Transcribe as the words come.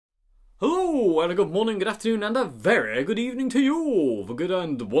Hello, and a good morning, good afternoon, and a very good evening to you, the good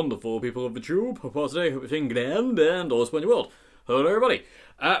and wonderful people of the tube. For today, hope you're doing grand and also in your world. Hello, everybody.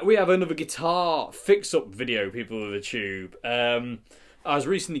 We have another guitar fix-up video, people of the tube. I was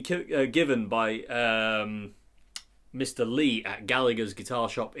recently given by Mr. Lee at Gallagher's Guitar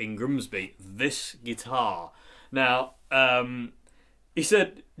Shop in Grimsby this guitar. Now, he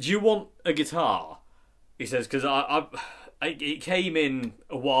said, "Do you want a guitar?" He says, because it came in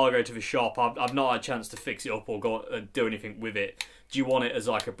a while ago to the shop. I've not had a chance to fix it up or do anything with it. Do you want it as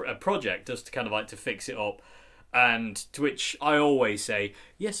like a project, just to kind of like to fix it up? And to which I always say,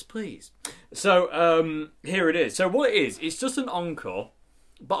 yes, please. So here it is. So what it is, it's just an Encore.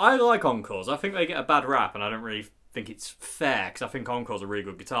 But I like Encores. I think they get a bad rap, and I don't really think it's fair, because I think Encores are really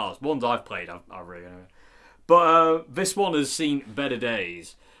good guitars. The ones I've played, I really know. But this one has seen better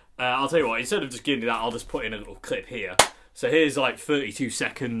days. I'll tell you what, instead of just giving you that, I'll just put in a little clip here. So here's like 32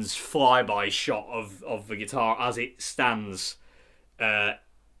 seconds flyby shot of the guitar as it stands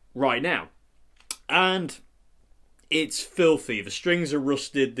right now. And it's filthy. The strings are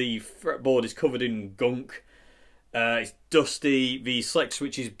rusted, the fretboard is covered in gunk, it's dusty, the select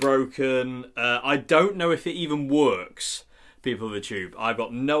switch is broken. I don't know if it even works, people of the tube. I've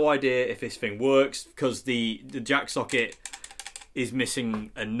got no idea if this thing works, because the jack socket is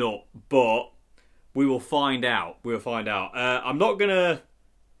missing a nut, but we will find out. We will find out. I'm not going to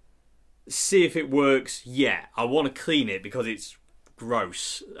see if it works yet. I want to clean it because it's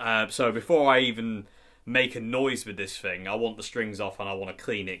gross. So before I even make a noise with this thing, I want the strings off and I want to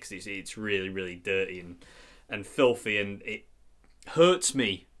clean it, because it's really, really dirty and filthy, and it hurts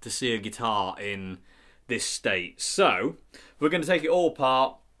me to see a guitar in this state. So we're going to take it all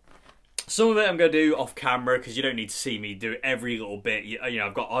apart. Some of it I'm going to do off camera, because you don't need to see me do every little bit. You know,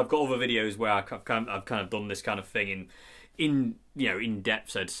 I've got other videos where I've kind of done this kind of thing in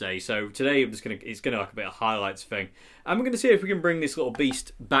depth, so to say. So today it's going to like a bit of highlights thing, and we're going to see if we can bring this little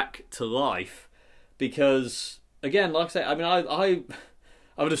beast back to life. Because again, like I say, I mean,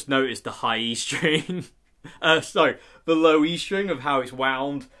 I've just noticed the high E string, sorry, the low E string of how it's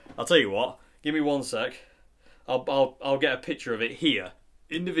wound. I'll tell you what. Give me 1 sec. I'll get a picture of it here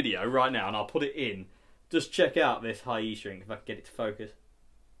in the video right now, and I'll put it in. Just check out this high E string, if I can get it to focus.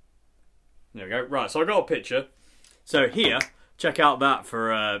 There we go. Right, so I got a picture. So here, check out that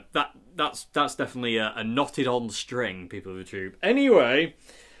for that's definitely a knotted on string, people of the tube. Anyway,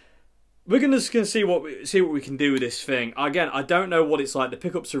 we're just gonna see what we can do with this thing. Again, I don't know what it's like. The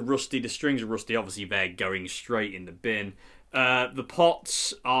pickups are rusty, the strings are rusty. Obviously, they're going straight in the bin. The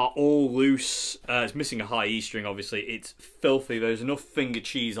pots are all loose. It's missing a high E string, obviously. It's filthy. There's enough finger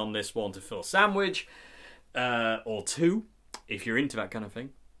cheese on this one to fill a sandwich. Or two, if you're into that kind of thing.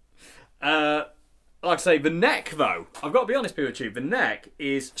 Like I say, the neck, though, I've got to be honest, people, too, the neck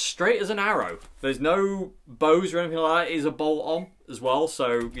is straight as an arrow. There's no bows or anything like that. It is a bolt-on as well,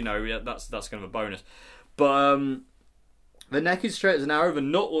 so, you know, yeah, that's kind of a bonus. But the neck is straight as an arrow. The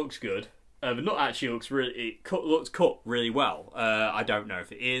nut looks good. The nut actually looks looks cut really well. I don't know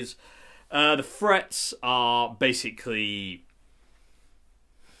if it is. The frets are basically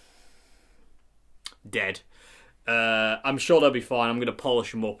dead. I'm sure they'll be fine. I'm going to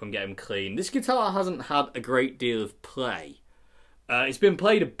polish them up and get them clean. This guitar hasn't had a great deal of play. It's been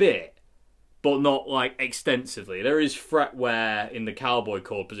played a bit, but not like extensively. There is fret wear in the cowboy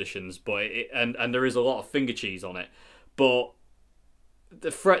chord positions, but and there is a lot of finger cheese on it, but the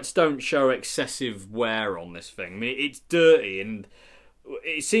frets don't show excessive wear on this thing. I mean, it's dirty, and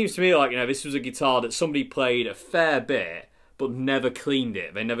it seems to me like, you know, this was a guitar that somebody played a fair bit, but never cleaned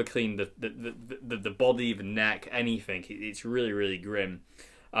it. They never cleaned the body, the neck, anything. It's really, really grim.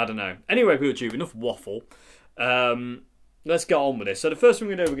 I don't know. Anyway, people, tube, enough waffle. Let's get on with this. So the first thing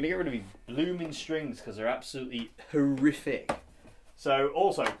we're going to do, we're going to get rid of these blooming strings, because they're absolutely horrific. So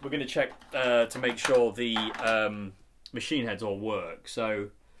also, we're going to check to make sure the machine heads all work. So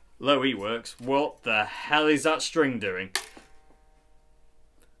low E works. What the hell is that string doing?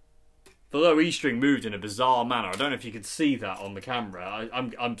 The low E string moved in a bizarre manner. I don't know if you could see that on the camera.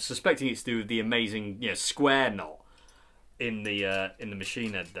 I'm suspecting it's to do with the amazing, you know, square knot in the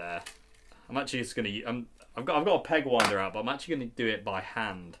machine head there. I'm actually just going to. I've got a peg winder out, but I'm actually going to do it by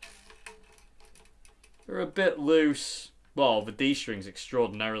hand. They're a bit loose. Well, the D string's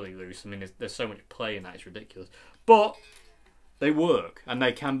extraordinarily loose. I mean, there's so much play in that, it's ridiculous. But they work, and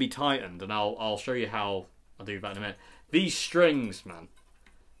they can be tightened, and I'll show you how I'll do that in a minute. These strings, man,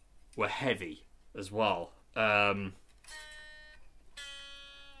 were heavy as well. There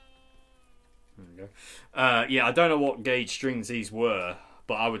we go. Yeah, I don't know what gauge strings these were,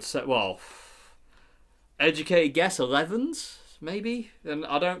 but I would say, well, educated guess 11s, maybe. And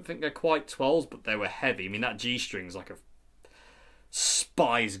I don't think they're quite 12s, but they were heavy. I mean, that G string's like a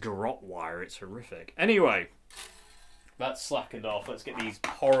Spies garrote wire. It's horrific. Anyway, that's slackened off. Let's get these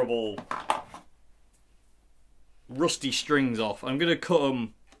horrible rusty strings off. I'm going to cut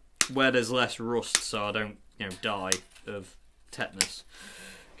them where there's less rust so I don't, die of tetanus.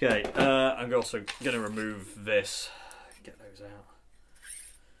 Okay, I'm also going to remove this. Get those out.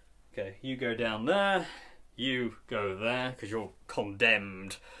 Okay, you go down there. You go there because you're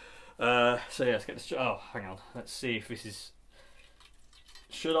condemned. So yeah, let's get this. Oh, hang on. Let's see if this is.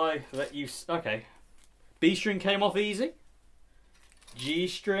 Should I let you? Okay. B string came off easy. G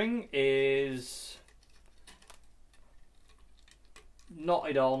string is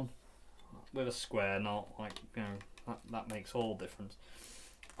knotted on with a square knot. Like that makes all the difference.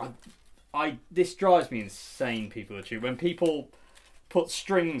 This drives me insane, people are true. When people put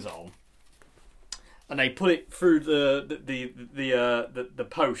strings on and they put it through the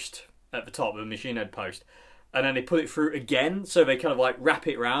post at the top, the machine head post, and then they put it through again, so they kind of like wrap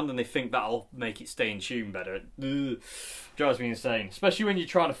it around and they think that'll make it stay in tune better. It drives me insane, especially when you're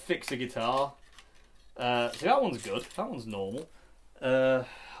trying to fix a guitar. So that one's good. That one's normal. I'm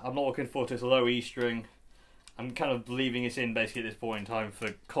not looking forward to this low E string. I'm kind of leaving it in basically at this point in time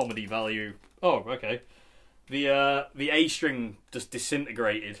for comedy value. Oh, okay. The A string just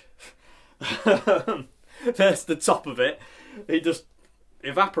disintegrated. There's the top of it. It just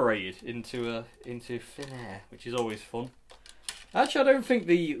evaporated into thin air, which is always fun. Actually, I don't think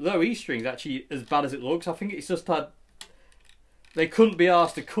the low E string is actually as bad as it looks. I think it's just that they couldn't be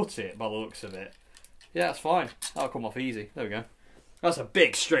asked to cut it by the looks of it. Yeah, that's fine. That'll come off easy. There we go. That's a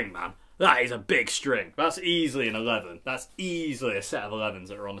big string, man. That is a big string. That's easily an 11. That's easily a set of 11s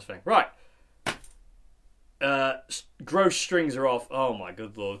that are on this thing. Right. Gross strings are off. Oh my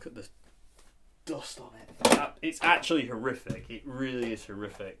good lord, look at the dust on it. It's actually horrific. It really is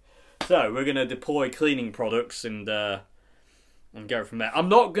horrific. So we're going to deploy cleaning products and go from there. I'm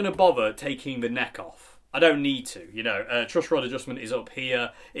not going to bother taking the neck off. I don't need to. Truss rod adjustment is up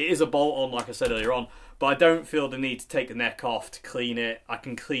here. It is a bolt on, like I said earlier on, but I don't feel the need to take the neck off to clean it. I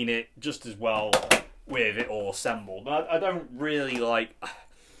can clean it just as well with it all assembled. I don't really want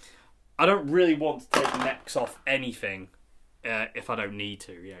to take the necks off anything if I don't need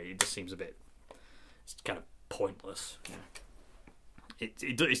to. It just seems it's kind of pointless.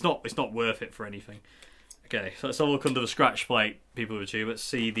 It's not worth it for anything. Okay, so let's have a look under the scratch plate, people of the tube. Let's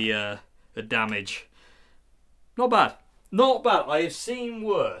see the damage. Not bad. Not bad. I have seen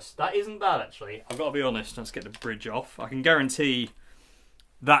worse. That isn't bad, actually. I've got to be honest. Let's get the bridge off. I can guarantee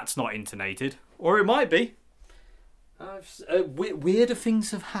that's not intonated. Or it might be. Weirder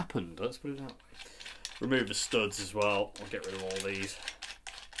things have happened. Let's put it that way. Remove the studs as well. I'll get rid of all these.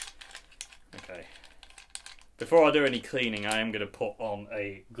 Okay. Before I do any cleaning, I am going to put on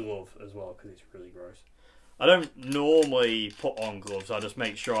a glove as well, because it's really gross. I don't normally put on gloves. I just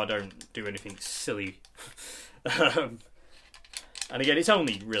make sure I don't do anything silly. And again, it's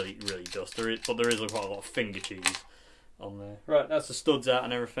only really dust. But there is quite a lot of finger cheese on there. Right, that's the studs out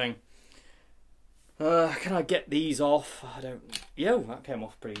and everything. Can I get these off? I don't. Yeah, that came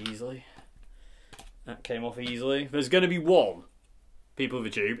off pretty easily. That came off easily. There's going to be one, people of the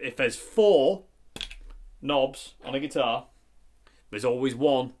tube. If there's 4 knobs on a guitar, there's always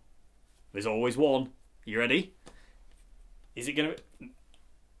one. There's always one. You ready? Is it going to be...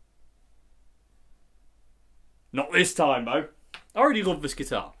 Not this time, though. I already love this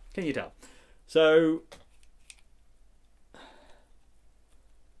guitar. Can you tell? So...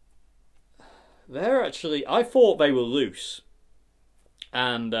 they're actually... I thought they were loose.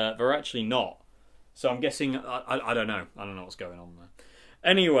 And they're actually not. So I'm guessing... I don't know. I don't know what's going on there.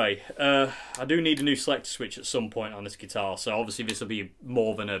 Anyway, I do need a new selector switch at some point on this guitar. So obviously this will be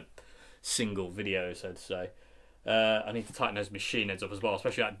more than a single video, so to say. I need to tighten those machine heads up as well,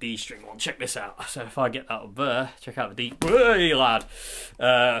 especially that D string one. Check this out. So if I get that up there, check out the D. Hey, lad.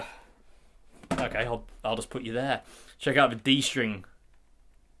 Okay, I'll just put you there. Check out the D string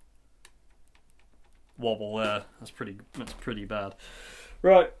wobble there. That's pretty bad.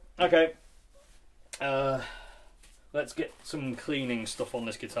 Right. Okay. Let's get some cleaning stuff on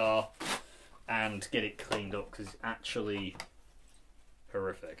this guitar and get it cleaned up because it's actually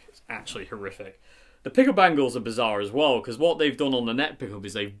horrific. It's actually horrific. The pickup angles are bizarre as well because what they've done on the neck pickup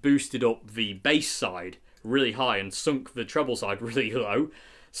is they've boosted up the bass side really high and sunk the treble side really low.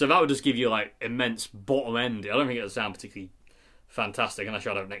 So that would just give you like immense bottom end. I don't think it would sound particularly fantastic unless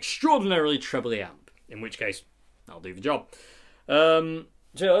you had an extraordinarily trebly amp, in which case that'll do the job.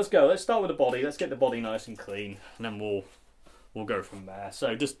 So yeah, let's go. Let's start with the body. Let's get the body nice and clean, and then we'll go from there.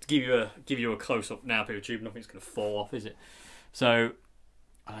 So just to give you a close up now, people tube. Nothing's going to fall off, is it? So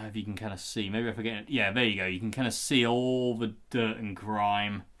I don't know if you can kind of see. Maybe if I get it. Yeah, there you go. You can kind of see all the dirt and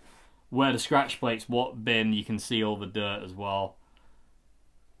grime. Where the scratch plates what been, you can see all the dirt as well.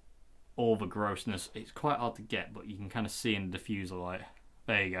 All the grossness. It's quite hard to get, but you can kind of see in the diffuser light.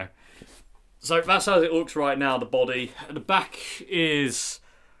 There you go. So that's how it looks right now, the body. The back is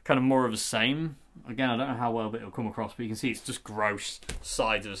kind of more of the same. Again, I don't know how well it'll come across, but you can see it's just gross.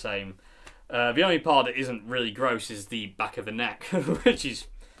 Sides are the same. The only part that isn't really gross is the back of the neck, which is,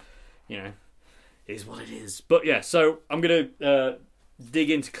 you know, is what it is. But yeah, so I'm going to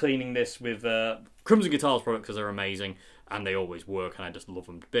dig into cleaning this with Crimson Guitars products because they're amazing and they always work and I just love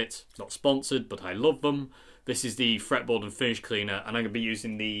them to bits. Not sponsored, but I love them. This is the fretboard and finish cleaner, and I'm going to be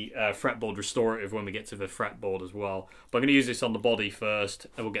using the fretboard restorative when we get to the fretboard as well. But I'm going to use this on the body first,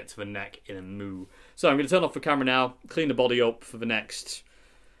 and we'll get to the neck in a moo. So I'm going to turn off the camera now, clean the body up for the next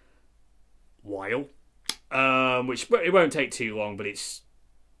while. Which, it won't take too long, but it's,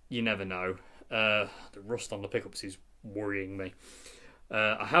 you never know. The rust on the pickups is worrying me.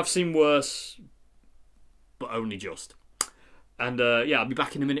 I have seen worse, but only just. And yeah, I'll be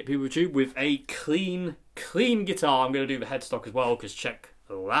back in a minute, people, with a clean guitar. I'm going to do the headstock as well, because check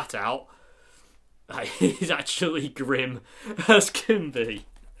that out. That is actually grim as can be.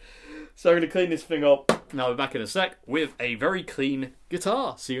 So I'm going to clean this thing up, and I'll be back in a sec with a very clean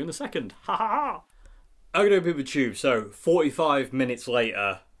guitar. See you in a second. Ha ha ha! Okay, people, so 45 minutes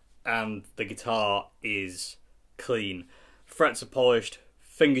later, and the guitar is clean. Frets are polished,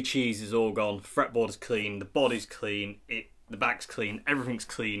 finger cheese is all gone, fretboard is clean, the body's clean, the back's clean, everything's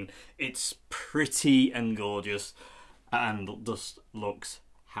clean. It's pretty and gorgeous and just looks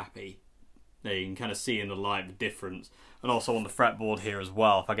happy. There you can kind of see in the light the difference. And also on the fretboard here as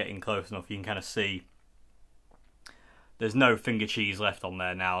well, if I get in close enough, you can kind of see there's no finger cheese left on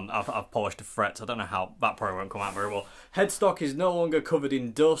there now. And I've polished the frets. I don't know how, that probably won't come out very well. Headstock is no longer covered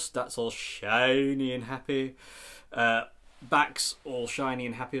in dust. That's all shiny and happy. Back's all shiny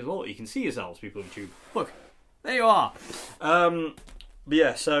and happy as well. You can see yourselves, people on YouTube. Look. There you are. But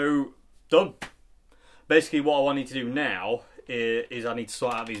yeah, so done. Basically, what I need to do now is I need to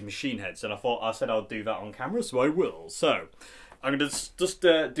sort out these machine heads, and I said I'll do that on camera, so I will. So I'm going to just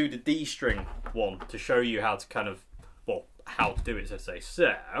do the D string one to show you how to kind of, well, how to do it, so to say.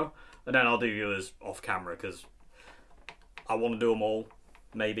 So, and then I'll do yours off camera because I want to do them all.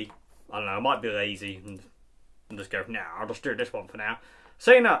 Maybe, I don't know. I might be lazy and just go. No, I'll just do this one for now.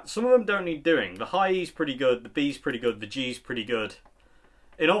 Saying that, some of them don't need doing. The high E's pretty good, the B's pretty good, the G's pretty good.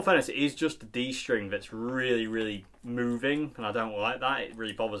 In all fairness, it is just the D string that's really, really moving, and I don't like that. It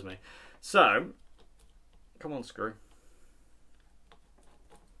really bothers me. So, come on, screw.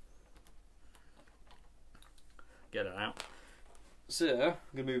 Get it out. So,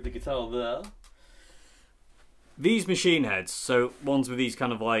 I'm going to move the guitar there. These machine heads, so ones with these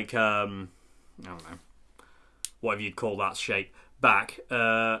kind of like, I don't know, whatever you'd call that shape. Back,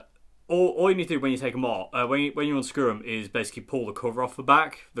 all you need to do when you take them off, when you unscrew them, is basically pull the cover off the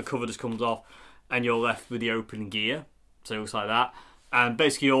back. The cover just comes off, and you're left with the open gear. So it looks like that. And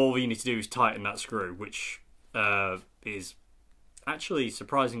basically, all you need to do is tighten that screw, which is actually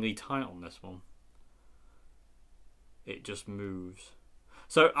surprisingly tight on this one. It just moves.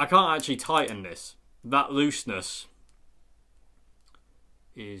 So I can't actually tighten this. That looseness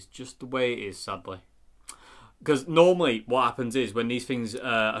is just the way it is, sadly. Because normally what happens is when these things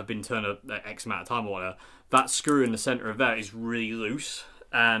have been turned up X amount of time or whatever, that screw in the centre of that is really loose,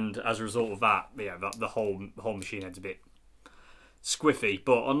 and as a result of that, yeah, the whole machine head's a bit squiffy.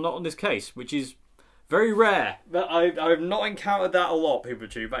 But not on this case, which is very rare. I've not encountered that a lot, people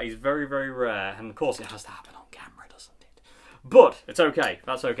too. That is very, very rare, and of course it has to happen on camera, doesn't it? But it's okay.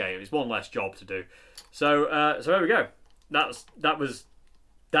 That's okay. It's one less job to do. So so there we go.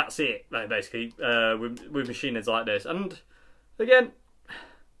 That's it, basically, with machine heads like this. And again,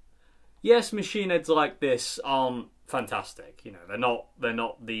 yes, machine heads like this aren't fantastic. You know, they're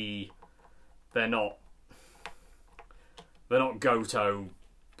not Goto,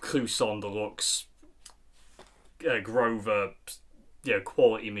 Clouson Deluxe, Grover, you know,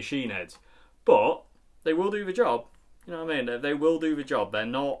 quality machine heads, but they will do the job. You know what I mean? They will do the job. They're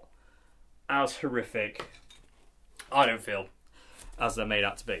not as horrific, I don't feel, as they're made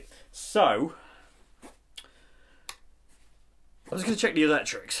out to be. So, I'm just going to check the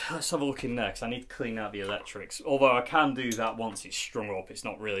electrics. Let's have a look in there, because I need to clean out the electrics. Although I can do that once it's strung up. It's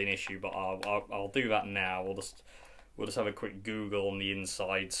not really an issue, but I'll do that now. We'll just have a quick Google on the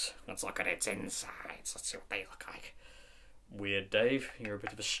insides. Let's look at its insides. Let's see what they look like. Weird, Dave. You're a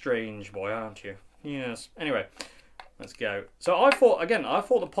bit of a strange boy, aren't you? Yes. Anyway, let's go. So I thought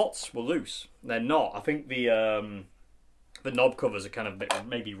the pots were loose. They're not. I think the The knob covers are kind of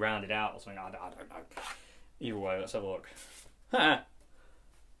maybe rounded out or something. I don't know. Either way, let's have a look.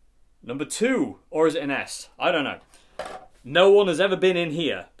 Number 2, or is it an S? I don't know. No one has ever been in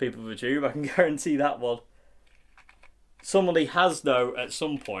here, people of the tube. I can guarantee that one. Somebody has, though, at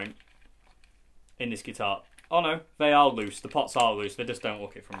some point in this guitar. Oh no, they are loose. The pots are loose. They just don't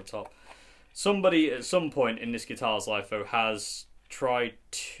look it from the top. Somebody at some point in this guitar's life, though, has tried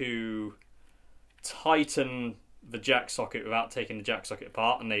to tighten the jack socket without taking the jack socket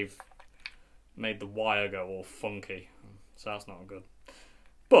apart, and they've made the wire go all funky. So that's not good.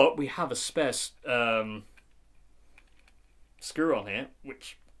 But we have a spare screw on here,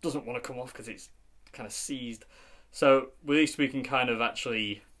 which doesn't want to come off because it's kind of seized. So with least we can kind of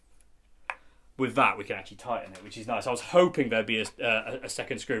actually, with that we can actually tighten it, which is nice. I was hoping there'd be a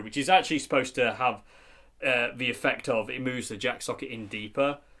second screw, which is actually supposed to have the effect of it moves the jack socket in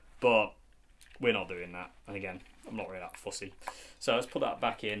deeper, but we're not doing that. And again, I'm not really that fussy. So let's put that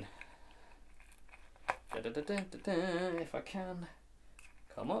back in. If I can.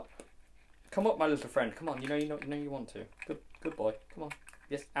 Come up, my little friend. Come on, you know you want to. Good boy. Come on.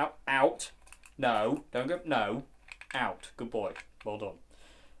 Yes, out. No, don't go. No, out. Good boy. Well done.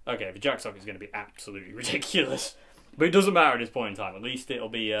 Okay, the jack socket is going to be absolutely ridiculous, but it doesn't matter at this point in time. At least it'll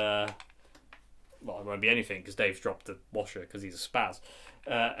be well, it won't be anything because Dave's dropped the washer because he's a spaz.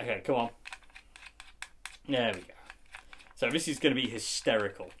 Okay, come on. There we go. So this is going to be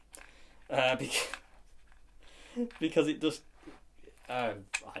hysterical, because it just. I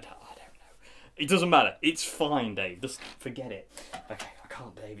don't know. It doesn't matter. It's fine, Dave. Just forget it. Okay, I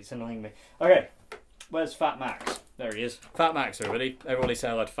can't, Dave. It's annoying me. Okay, where's Fat Max? There he is. Fat Max, everybody. Everybody say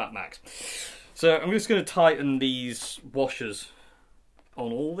hello to Fat Max. So I'm just going to tighten these washers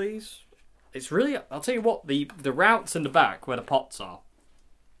on all these. It's really, I'll tell you what, the routes in the back where the pots are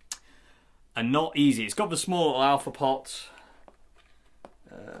not easy. It's got the small little alpha pots.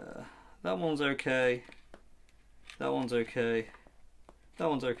 That one's okay. That one's okay. That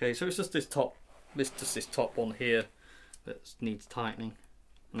one's okay. So it's just this top, this top one here that needs tightening.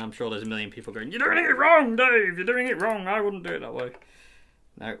 And I'm sure there's a million people going, "You're doing it wrong, Dave. You're doing it wrong. I wouldn't do it that way."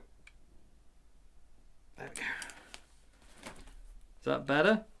 No. There we go. Is that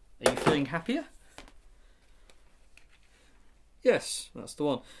better? Are you feeling happier? Yes, that's the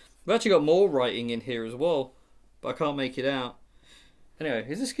one. We've actually got more writing in here as well, but I can't make it out. Anyway,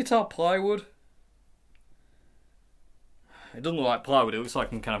 is this guitar plywood? It doesn't look like plywood, it looks like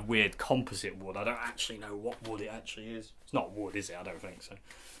some kind of weird composite wood. I don't actually know what wood it actually is. It's not wood, is it? I don't think so.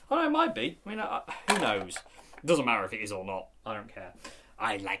 Oh no, it might be. I mean, who knows? It doesn't matter if it is or not. I don't care.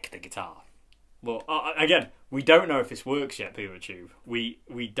 I like the guitar. Well, again, we don't know if this works yet, people of Tube. We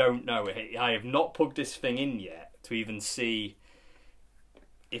don't know. I have not plugged this thing in yet to even see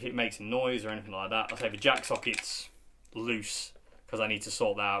if it makes a noise or anything like that. I'll say the jack socket's loose because I need to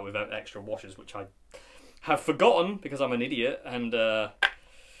sort that out with extra washers, which I have forgotten because I'm an idiot and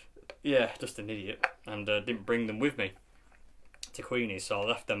yeah, just an idiot, and didn't bring them with me to Queenie's, so I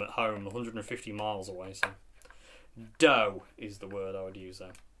left them at home 150 miles away. So dough is the word I would use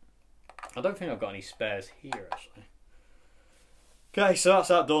there. I don't think I've got any spares here actually. Okay, so that's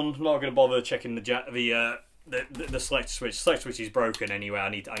that done. I'm not going to bother checking the select switch. Select switch is broken anyway. I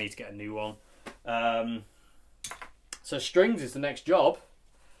need to get a new one. So strings is the next job.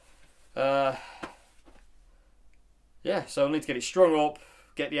 Yeah, so I need to get it strung up,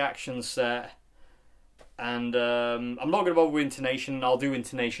 get the action set, and I'm not going to bother with intonation. I'll do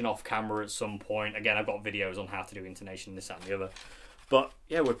intonation off camera at some point. Again, I've got videos on how to do intonation, this, that and the other. But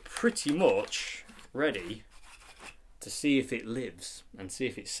yeah, we're pretty much ready to see if it lives and see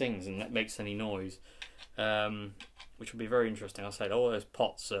if it sings and makes any noise, which will be very interesting. I'll say all those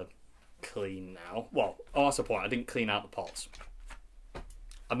pots are clean now. Well, oh, that's the point. I didn't clean out the pots.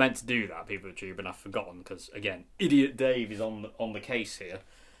 I meant to do that, people of the tube, and I've forgotten because, again, idiot Dave is on the case here.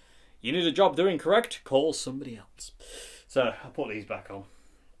 You need a job doing correct? Call somebody else. So I'll put these back on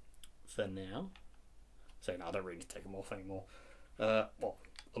for now. So no, I don't really need to take them off anymore. Well,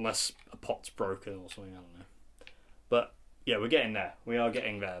 unless a pot's broken or something, I don't know. But yeah, we're getting there. We are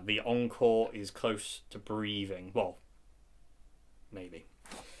getting there. The Encore is close to breathing. Well, maybe.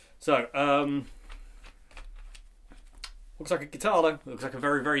 So, looks like a guitar though. Looks like a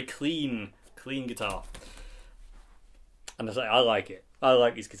very, very clean guitar. And I say, I like it. I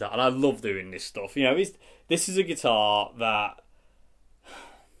like this guitar. And I love doing this stuff. You know, this is a guitar that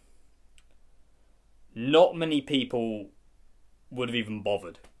not many people would have even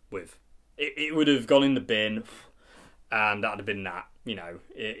bothered with. It would have gone in the bin and that'd have been that. You know,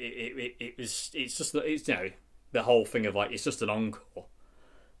 it's just, you know, the whole thing of like, it's just an Encore.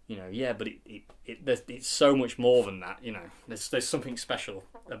 You know, yeah, but it's so much more than that. You know, there's something special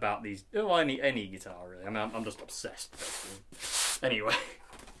about these. Oh, any guitar really. I mean, I'm just obsessed. Anyway,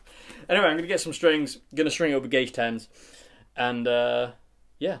 I'm gonna get some strings. Gonna string it up with gauge 10s, and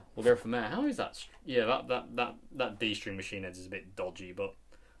yeah, we'll go from there. How is that? Yeah, that D string machine head is a bit dodgy, but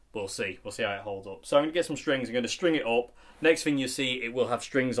we'll see. We'll see how it holds up. So I'm gonna get some strings. I'm gonna string it up. Next thing you see, it will have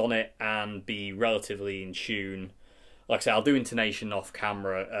strings on it and be relatively in tune. Like I say, I'll do intonation off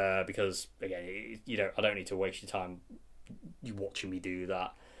camera because again, I don't need to waste your time you watching me do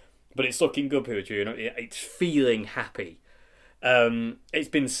that. But it's looking good, people. It's feeling happy. It's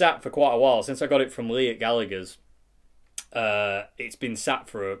been sat for quite a while since I got it from Lee at Gallagher's. It's been sat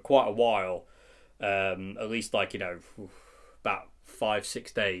for quite a while, at least about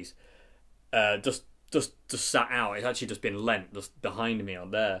 5-6 days. Just sat out. It's actually just been lent just behind me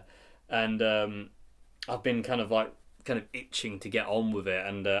on there, and I've been kind of itching to get on with it,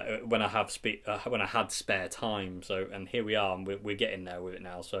 and when I had spare time. So, and here we are, and we're getting there with it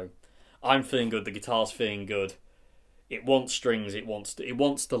now. So I'm feeling good. The guitar's feeling good. It wants strings. It wants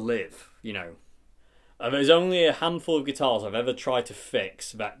to live. You know, there's only a handful of guitars I've ever tried to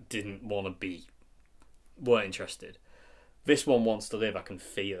fix that weren't interested. This one wants to live. I can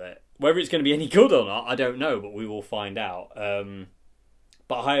feel it. Whether it's going to be any good or not, I don't know, but we will find out.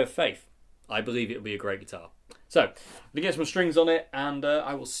 But I have faith. I believe it'll be a great guitar. So, I'm going to get some strings on it, and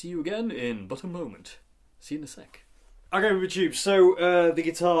I will see you again in but a moment. See you in a sec. Okay, YouTube, so the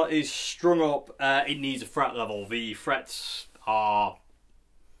guitar is strung up. It needs a fret level. The frets are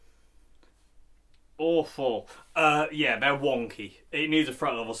awful. Yeah, they're wonky. It needs a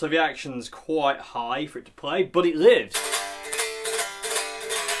fret level, so the action's quite high for it to play, but it lives.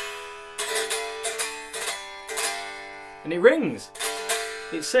 And it rings.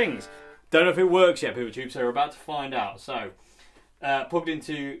 It sings. Don't know if it works yet, people, so we're about to find out. So, plugged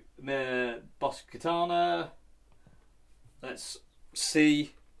into my Boss Katana. Let's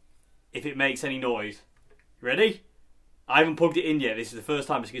see if it makes any noise. Ready? I haven't plugged it in yet. This is the first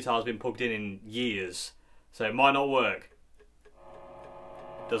time this guitar's been plugged in years. So it might not work.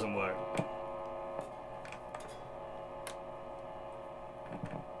 Doesn't work.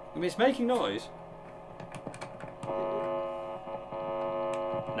 I mean, it's making noise.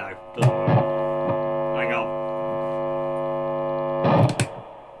 No, doesn't. Hang on.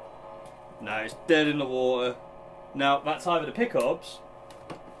 No, it's dead in the water. Now, that's either the pickups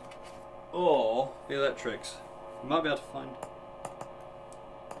or the electrics. You might be able to find.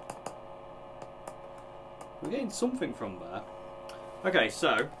 We're getting something from there. Okay,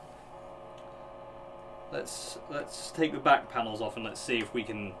 so let's take the back panels off and let's see if we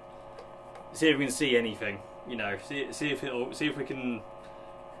can see anything. You know, see if we can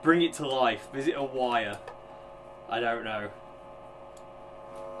bring it to life. Is it a wire? I don't know.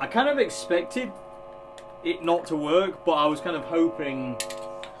 I kind of expected it not to work, but I was kind of hoping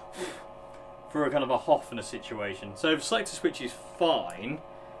for a kind of a Hofner situation. So the selector switch is fine.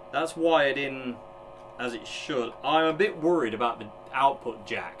 That's wired in as it should. I'm a bit worried about the output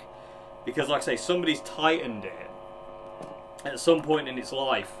jack because, like I say, somebody's tightened it at some point in its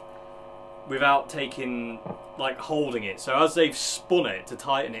life without holding it. So as they've spun it to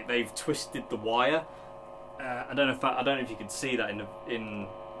tighten it, they've twisted the wire. I don't know if you could see that in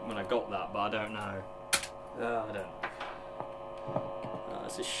when I got that, but I don't know. I don't know.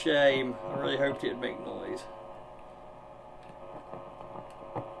 It's a shame. I really hoped it'd make noise.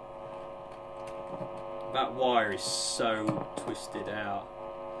 That wire is so twisted out.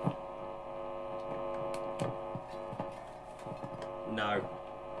 No.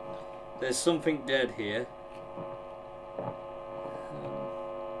 There's something dead here.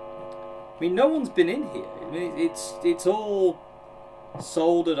 I mean, no one's been in here. I mean, it's all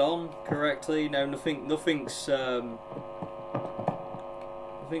soldered on correctly. No, nothing's out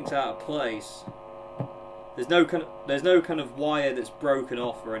of place. There's no kind of wire that's broken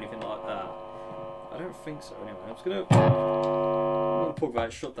off or anything like that. I don't think so. Anyway, I'm gonna plug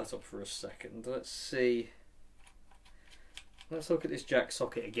that, shut that up for a second. Let's see. Let's look at this jack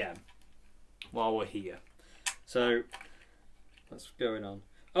socket again while we're here. So, what's going on?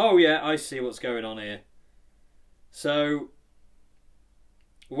 Oh yeah, I see what's going on here. So,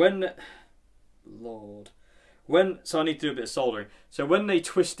 so I need to do a bit of soldering. So when they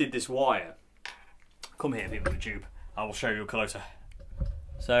twisted this wire, come here, people of YouTube, I will show you closer.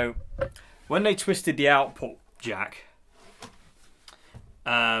 So, when they twisted the output jack,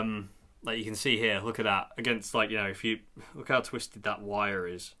 like you can see here, look at that, against, like, you know, if you look how twisted that wire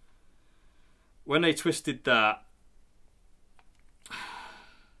is. When they twisted that,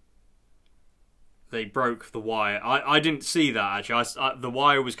 they broke the wire. I didn't see that actually. The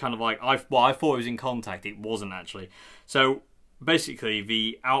wire was kind of like I thought it was in contact. It wasn't actually. So basically,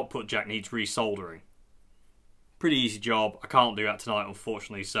 the output jack needs resoldering. Pretty easy job. I can't do that tonight,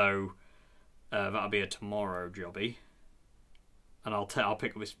 unfortunately. So that'll be a tomorrow jobby. And I'll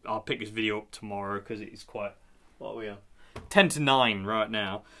pick this video up tomorrow because it's quite. What are we on? 10 to 9 right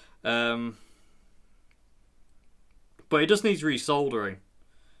now. But it just needs resoldering.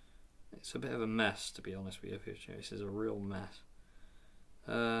 It's a bit of a mess, to be honest with you. This is a real mess.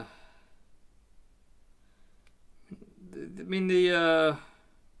 I mean, the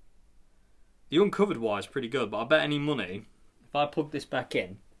uncovered wire is pretty good, but I bet any money, if I plug this back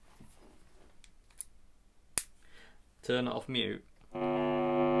in, turn it off mute,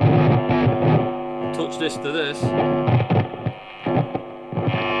 touch this to this,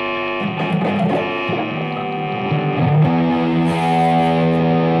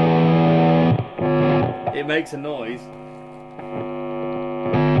 it makes a noise.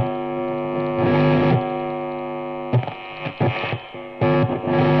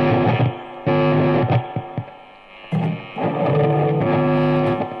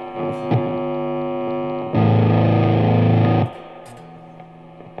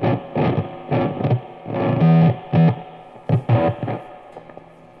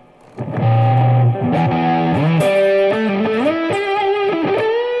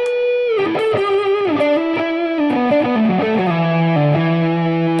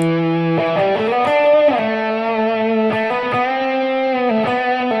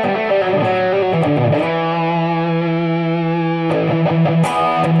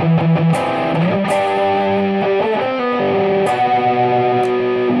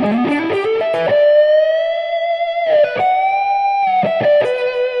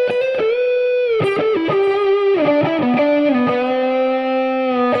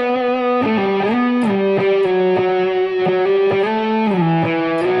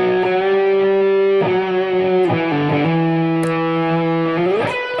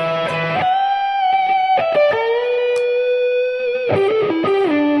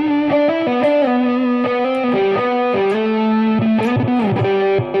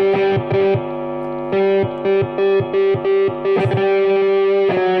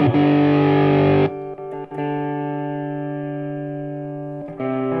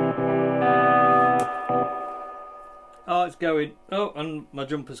 Oh, it's going. Oh, and my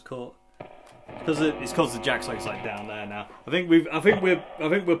jumper's caught. It's because the jack socket's like down there now. I think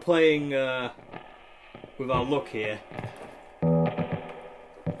we're playing with our luck here.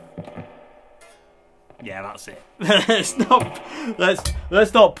 Yeah, that's it.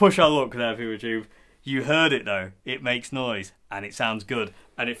 let's not push our luck there, YouTube. You heard it though. It makes noise and it sounds good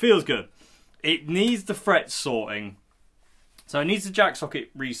and it feels good. It needs the frets sorting, so it needs the jack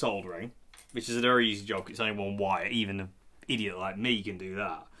socket resoldering, which is a very easy job. It's only one wire. Even an idiot like me can do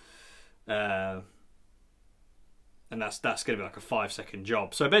that. And that's going to be like a 5-second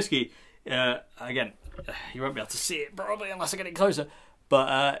job. So basically, again, you won't be able to see it probably unless I get it closer.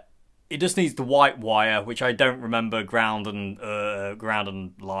 But it just needs the white wire, which I don't remember ground and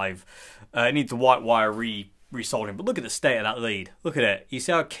live. It needs the white wire resoldering. But look at the state of that lead. Look at it. You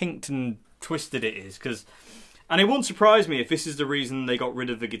see how kinked and twisted it is? And it wouldn't surprise me if this is the reason they got rid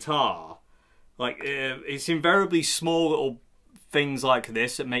of the guitar. Like, it's invariably small little things like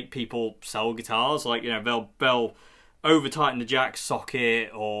this that make people sell guitars. Like, you know, they'll over-tighten the jack socket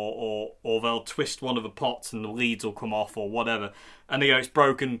or they'll twist one of the pots and the leads will come off or whatever. And they go, it's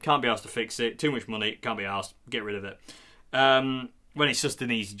broken, can't be asked to fix it, too much money, can't be asked, get rid of it. When it's just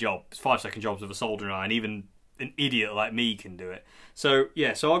an easy job. It's 5-second jobs with a soldering iron. Even an idiot like me can do it. So,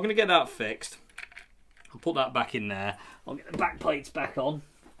 yeah, so I'm going to get that fixed. I'll put that back in there. I'll get the back plates back on.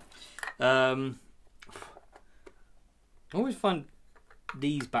 I always find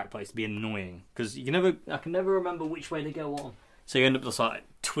these back plates to be annoying because I can never remember which way they go on. So you end up just like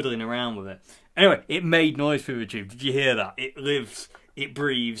twiddling around with it. Anyway, it made noise for YouTube. Did you hear that? It lives, it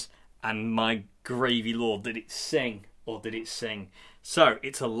breathes, and my gravy lord, did it sing or did it sing? So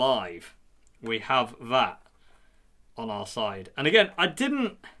it's alive. We have that on our side. And again,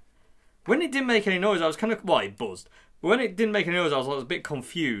 when it didn't make any noise, I was kind of, well, it buzzed. But when it didn't make any noise, I was a bit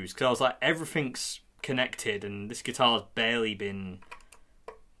confused because I was like, everything's connected and this guitar's barely been,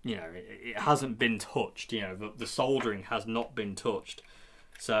 you know, it hasn't been touched. You know, the soldering has not been touched.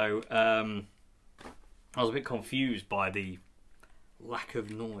 So I was a bit confused by the lack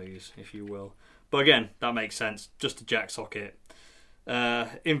of noise, if you will. But again, that makes sense. Just a jack socket.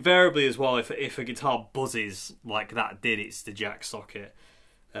 Invariably as well, if a guitar buzzes like that did, it's the jack socket.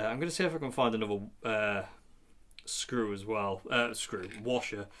 I'm going to see if I can find another screw as well.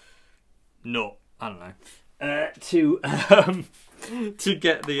 Washer, nut. I don't know, to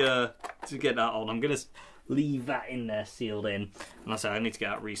get that on. I'm gonna leave that in there sealed in, and I say I need to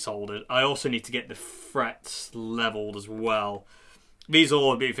get that resoldered. I also need to get the frets leveled as well. These are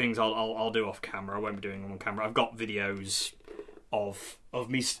all the big things I'll do off camera. I won't be doing them on camera. I've got videos of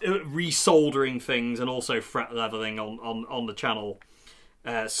me resoldering things and also fret leveling on the channel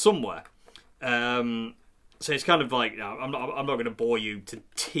somewhere. So it's kind of like, I'm not going to bore you to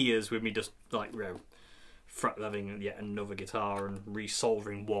tears with me just like, fret leveling yet another guitar and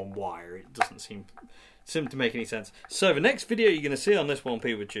resoldering one wire. It doesn't seem to make any sense. So the next video you're going to see on this one,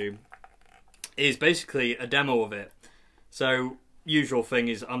 PeterTube, is basically a demo of it. So usual thing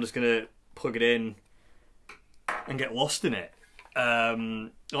is I'm just going to plug it in and get lost in it.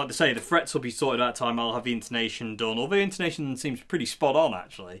 Like I say, the frets will be sorted at that time. I'll have the intonation done. Although the intonation seems pretty spot on,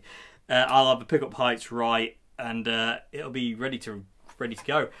 actually. I'll have the pickup heights right, and it'll be ready to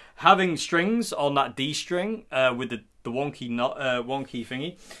go. Having strings on that D string with the wonky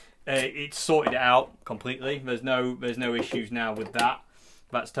thingy, it's sorted out completely. There's no issues now with that.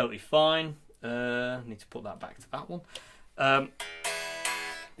 That's totally fine. Need to put that back to that one.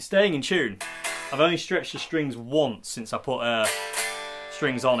 Staying in tune. I've only stretched the strings once since I put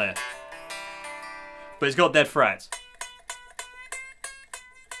strings on it, but it's got dead frets.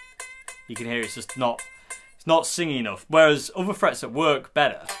 You can hear it's just not singing enough. Whereas other frets that work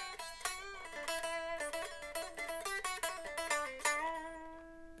better,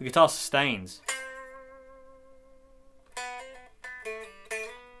 the guitar sustains.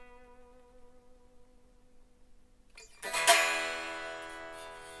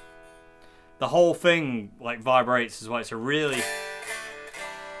 The whole thing like vibrates as well. It's a really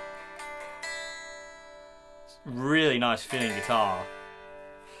nice feeling guitar.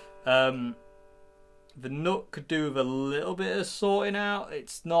 The nut could do with a little bit of sorting out.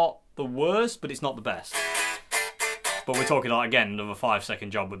 It's not the worst, but it's not the best. But we're talking like, again, another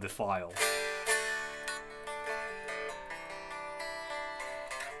 5-second job with the file.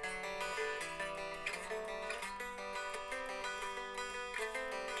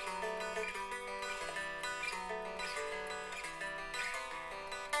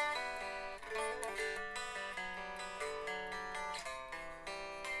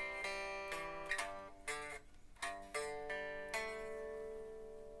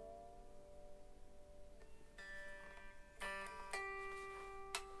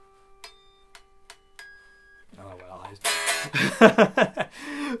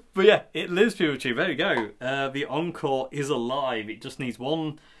 But yeah, it lives, PeterTube. There you go. The Encore is alive. It just needs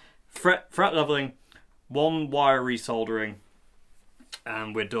one fret leveling, one wire resoldering,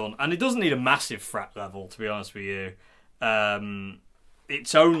 and we're done. And it doesn't need a massive fret level, to be honest with you.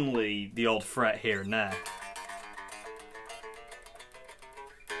 It's only the odd fret here and there.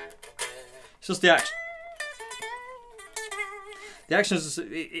 It's just the action. The action is,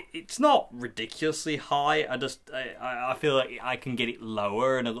 it's not ridiculously high. I feel like I can get it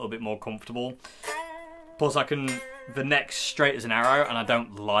lower and a little bit more comfortable. Plus the neck's straight as an arrow, and I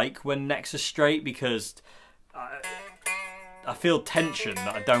don't like when necks are straight because I feel tension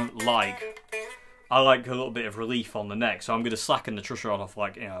that I don't like. I like a little bit of relief on the neck, so I'm going to slacken the truss rod off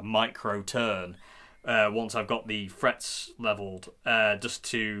like a micro turn once I've got the frets leveled, just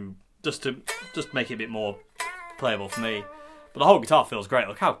to make it a bit more playable for me. But the whole guitar feels great.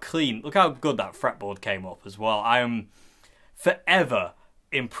 Look how clean, look how good that fretboard came up as well. I am forever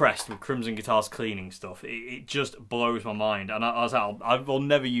impressed with Crimson Guitar's cleaning stuff. It just blows my mind. And I will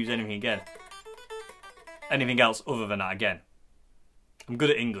never use anything again. Anything else other than that again. I'm good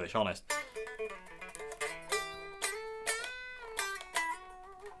at English, honest.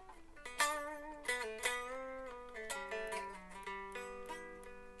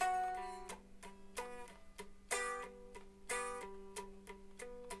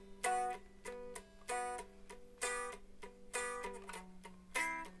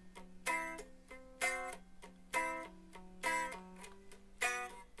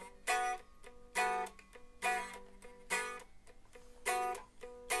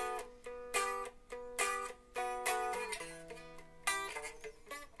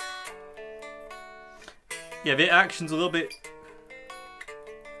 Yeah, the action's a little bit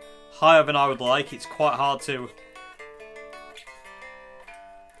higher than I would like. It's quite hard to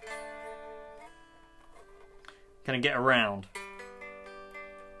kind of get around.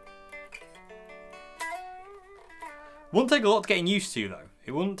 Wouldn't take a lot getting used to, though.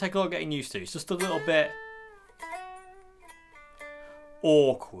 It wouldn't take a lot getting used to. It's just a little bit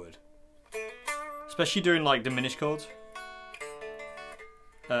awkward. Especially doing, like, diminished chords.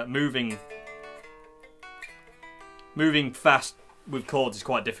 Moving fast with chords is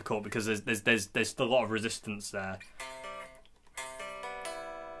quite difficult because there's a lot of resistance there.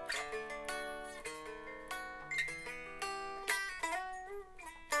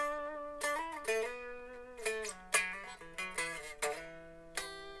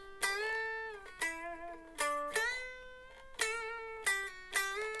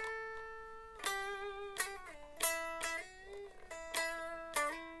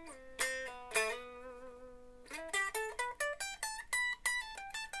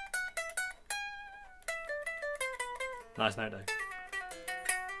 Nice note, Dave.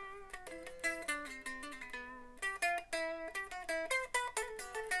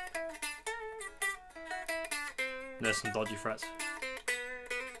 There's some dodgy frets.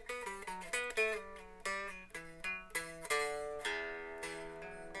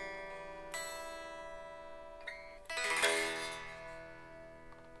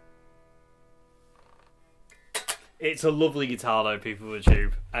 It's a lovely guitar though, people with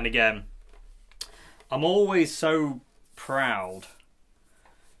tube. And again, I'm always so proud,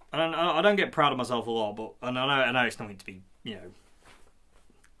 and I don't get proud of myself a lot, but and I know it's nothing to be, you know,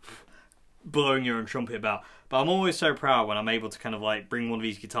 blowing your own trumpet about, but I'm always so proud when I'm able to kind of like bring one of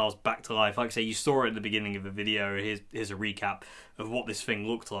these guitars back to life. Like I say, you saw it at the beginning of the video. Here's a recap of what this thing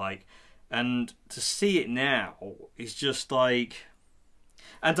looked like, and to see it now is just like,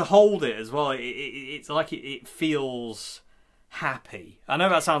 and to hold it as well, it's like it feels happy. I know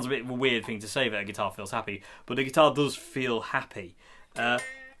that sounds a bit of a weird thing to say, that a guitar feels happy, but the guitar does feel happy, and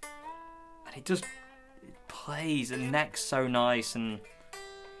it plays and necks so nice, and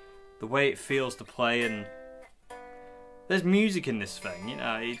the way it feels to play, and there's music in this thing. You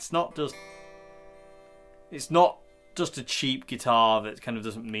know, it's not just a cheap guitar that kind of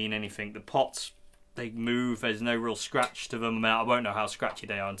doesn't mean anything. The pots, they move. There's no real scratch to them. I mean, I won't know how scratchy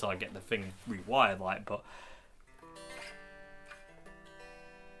they are until I get the thing rewired, like, but.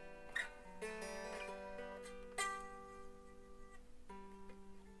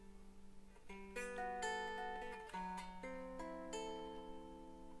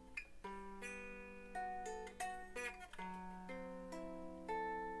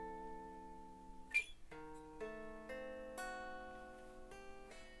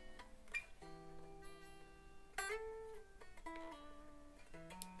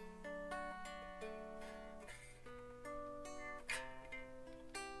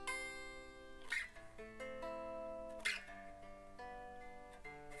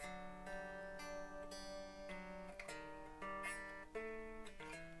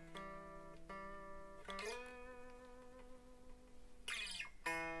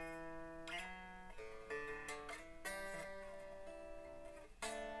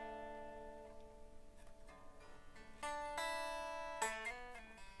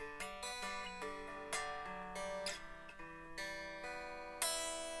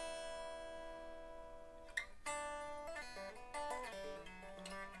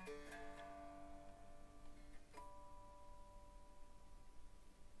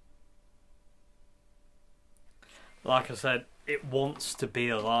 Like I said, it wants to be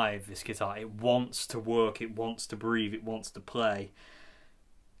alive, this guitar. It wants to work, it wants to breathe, it wants to play.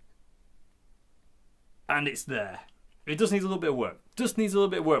 And it's there. It just needs a little bit of work. Just needs a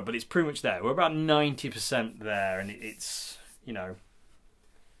little bit of work, but it's pretty much there. We're about 90% there, and it's, you know,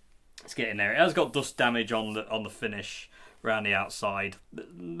 it's getting there. It has got dust damage on the finish around the outside.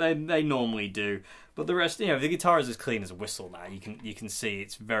 They normally do, but the rest, you know, the guitar is as clean as a whistle now. You can see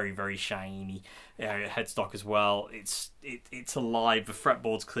it's very, very shiny. Headstock as well. It's alive. The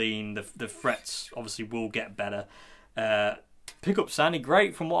fretboard's clean. The frets obviously will get better. Pickups sounding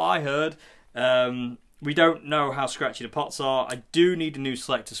great from what I heard. We don't know how scratchy the pots are. I do need a new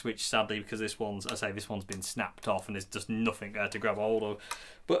selector switch, sadly, because this one's been snapped off and there's just nothing there to grab a hold of.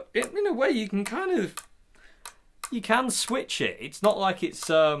 But in a way, you can switch it. It's not like it's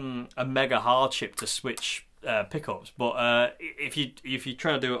a mega hardship to switch pickups, but if you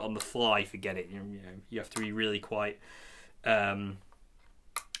try to do it on the fly, forget it. You have to be really quite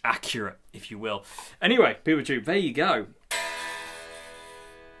accurate, if you will. Anyway, PeopleTube, there you go.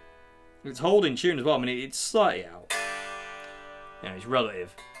 It's holding tune as well. I mean, it's slightly out. Yeah, it's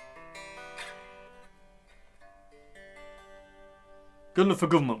relative. Good enough for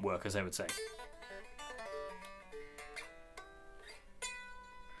government work, as they would say.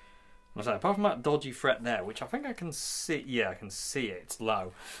 So apart from that dodgy fret there, which I think I can see, yeah, I can see it. It's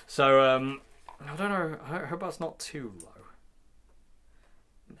low. So I don't know. I hope that's not too low.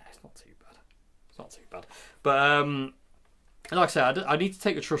 No, it's not too bad. It's not too bad. But like I said, I need to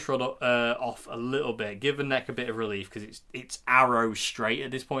take the truss rod off a little bit, give the neck a bit of relief because it's arrow straight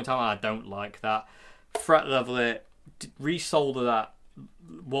at this point in time. I don't like that. Fret level it, resolder that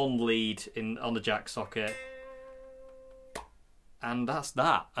one lead on the jack socket, and that's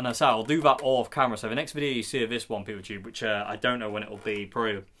that. And I say I'll do that all off camera. So the next video you see of this one, PeopleTube, which I don't know when it will be.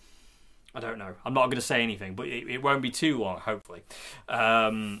 Probably, I don't know. I'm not going to say anything, but it won't be too long, hopefully.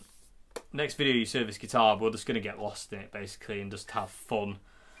 Next video you see of this guitar, we're just going to get lost in it basically and just have fun.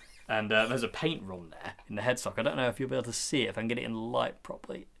 And there's a paint run there in the headstock. I don't know if you'll be able to see it if I can get it in the light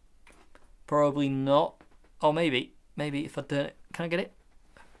properly. Probably not. Oh, maybe. Maybe if I turn it. Can I get it?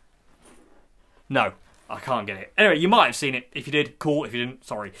 No, I can't get it. Anyway, you might have seen it. If you did, cool. If you didn't,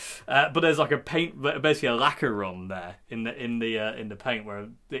 sorry. But there's like a paint, basically a lacquer run there in the paint where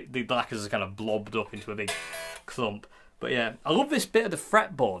the lacquers are kind of blobbed up into a big clump. But yeah, I love this bit of the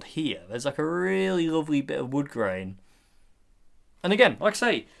fretboard here. There's like a really lovely bit of wood grain. And again, like I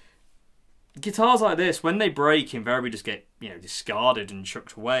say, guitars like this, when they break, invariably just get, you know, discarded and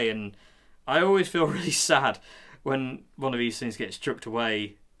chucked away. And I always feel really sad when one of these things gets chucked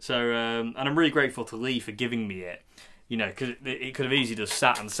away. So, and I'm really grateful to Lee for giving me it, you know, because it could have easily just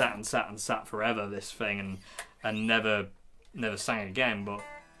sat and sat and sat and sat forever, this thing, and never sang again. But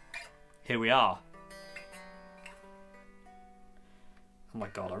here we are. Oh my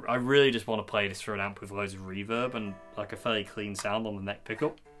god, I really just want to play this through an amp with loads of reverb and like a fairly clean sound on the neck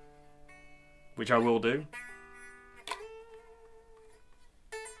pickup, which I will do.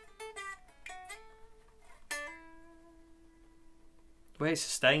 The way it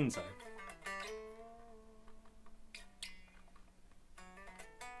sustains though.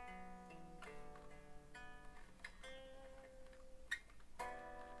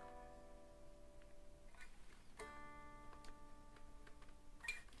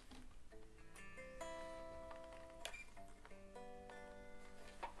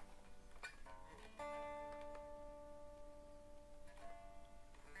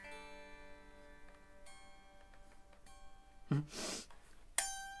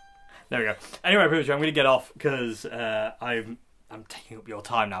 There we go. Anyway, I'm going to get off because I'm taking up your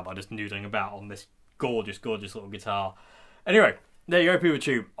time now by just noodling about on this gorgeous, gorgeous little guitar. Anyway, there you go,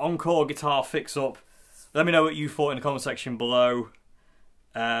 PeopleTube. Encore guitar fix up. Let me know what you thought in the comment section below.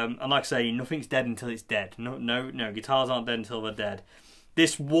 And like I say, nothing's dead until it's dead. No, guitars aren't dead until they're dead.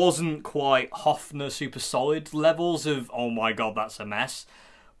 This wasn't quite Hofner Super Solid levels of, oh my god, that's a mess.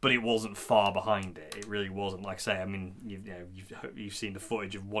 But it wasn't far behind it. It really wasn't. Like I say, I mean, you've seen the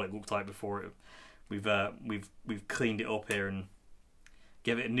footage of what it looked like before it. We've cleaned it up here and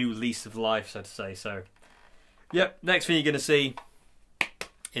give it a new lease of life, so to say. So, yep. Next thing you're gonna see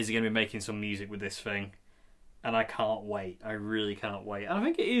is you're gonna be making some music with this thing, and I can't wait. I really can't wait. And I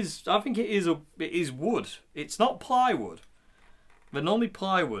think it is. It is wood. It's not plywood. They're normally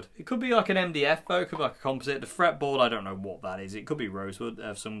plywood. It could be like an MDF though, it could be like a composite. The fretboard, I don't know what that is. It could be rosewood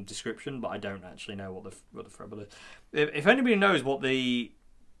of some description, but I don't actually know what the fretboard is. If anybody knows what these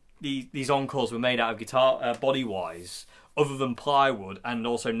Encores were made out of guitar body-wise, other than plywood and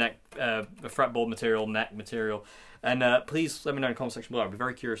also neck fretboard material, neck material, and please let me know in the comment section below. I'd be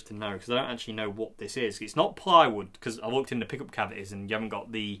very curious to know because I don't actually know what this is. It's not plywood because I looked in the pickup cavities and you haven't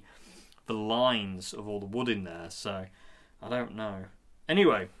got the lines of all the wood in there, so I don't know.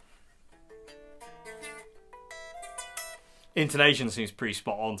 Anyway, intonation seems pretty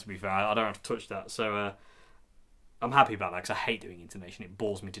spot on, to be fair. I don't have to touch that, so I'm happy about that because I hate doing intonation. It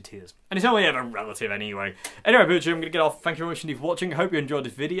bores me to tears. And it's only ever relative anyway. Anyway, PeopleTube, I'm going to get off. Thank you very much indeed for watching. I hope you enjoyed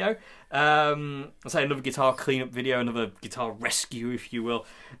this video. I'll say another guitar cleanup video, another guitar rescue, if you will.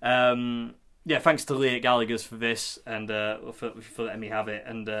 Yeah, thanks to Lee at Gallagher's for this and for letting me have it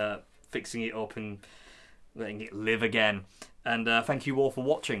and fixing it up and letting it live again. And thank you all for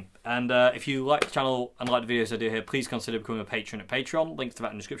watching. And if you like the channel and like the videos I do here, please consider becoming a patron at Patreon. Links to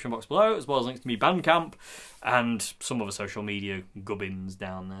that in the description box below, as well as links to me Bandcamp and some other social media gubbins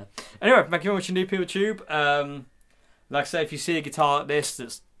down there. Anyway, thank you very much indeed, PeopleTube. Like I say, if you see a guitar like this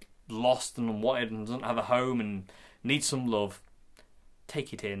that's lost and unwanted and doesn't have a home and needs some love,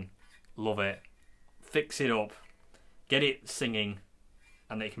 take it in, love it, fix it up, get it singing,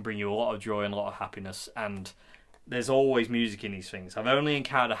 and it can bring you a lot of joy and a lot of happiness. And there's always music in these things. I've only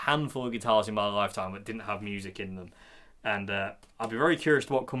encountered a handful of guitars in my lifetime that didn't have music in them. And I'll be very curious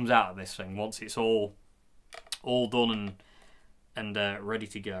to what comes out of this thing once it's all done and ready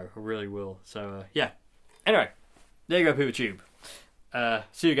to go. I really will. So, yeah. Anyway, there you go, PeopleTube.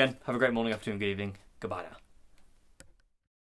 See you again. Have a great morning, afternoon, good evening. Goodbye now.